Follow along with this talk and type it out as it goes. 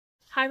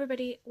Hi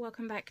everybody,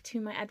 welcome back to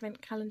my advent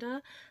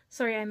calendar.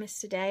 Sorry I missed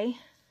today,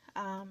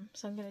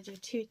 so I'm going to do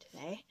two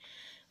today,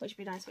 which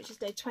would be nice, which is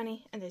day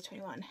 20 and day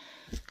 21.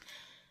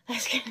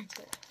 Let's get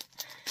into it.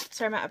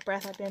 Sorry I'm out of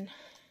breath, I've been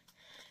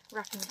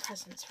wrapping the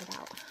presents for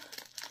about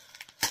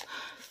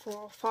 4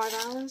 or 5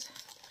 hours.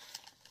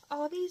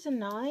 Oh, these are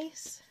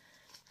nice.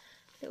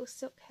 Little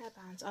silk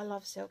hairbands. I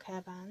love silk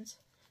hairbands.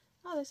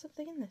 Oh, there's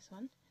something in this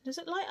one. Does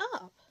it light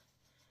up?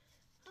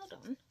 Hold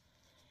on.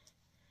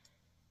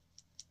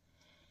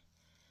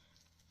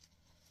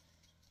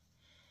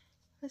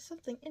 There's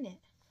something in it.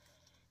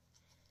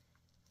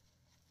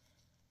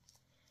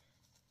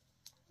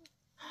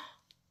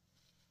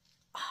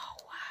 Oh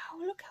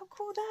wow, look how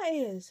cool that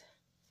is.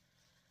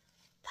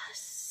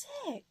 That's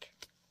sick.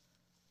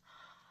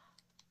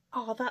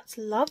 Oh, that's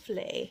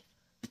lovely.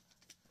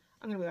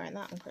 I'm going to be wearing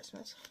that on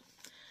Christmas.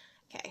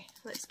 Okay,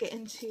 let's get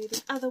into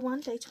the other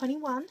one, day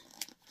 21.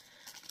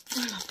 I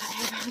love that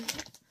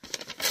hairband.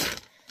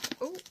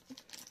 Oh,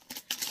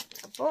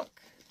 a book.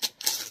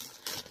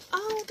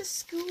 Oh, the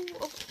School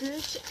of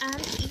Good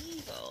and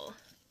Evil.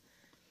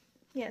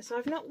 Yeah, so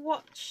I've not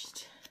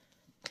watched...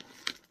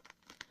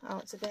 Oh,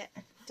 it's a bit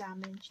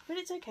damaged, but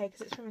it's okay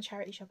because it's from a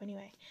charity shop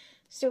anyway.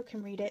 Still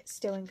can read it,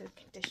 still in good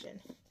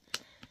condition.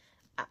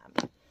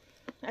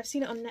 I've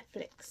seen it on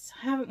Netflix.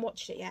 I haven't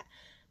watched it yet,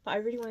 but I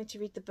really wanted to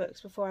read the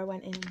books before I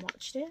went in and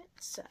watched it,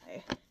 so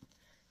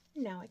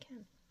now I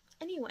can.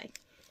 Anyway,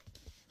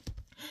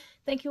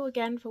 thank you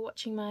again for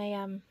watching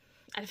my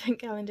advent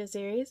calendar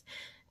series.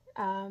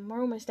 We're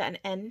almost at an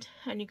end.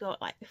 I only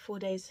got like 4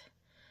 days.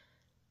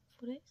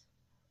 4 days?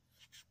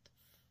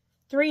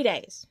 3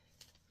 days.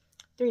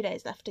 3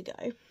 days left to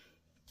go.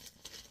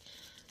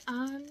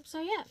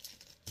 So yeah,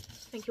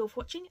 thank you all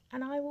for watching,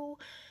 and I will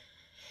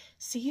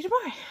see you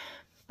tomorrow.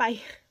 Bye.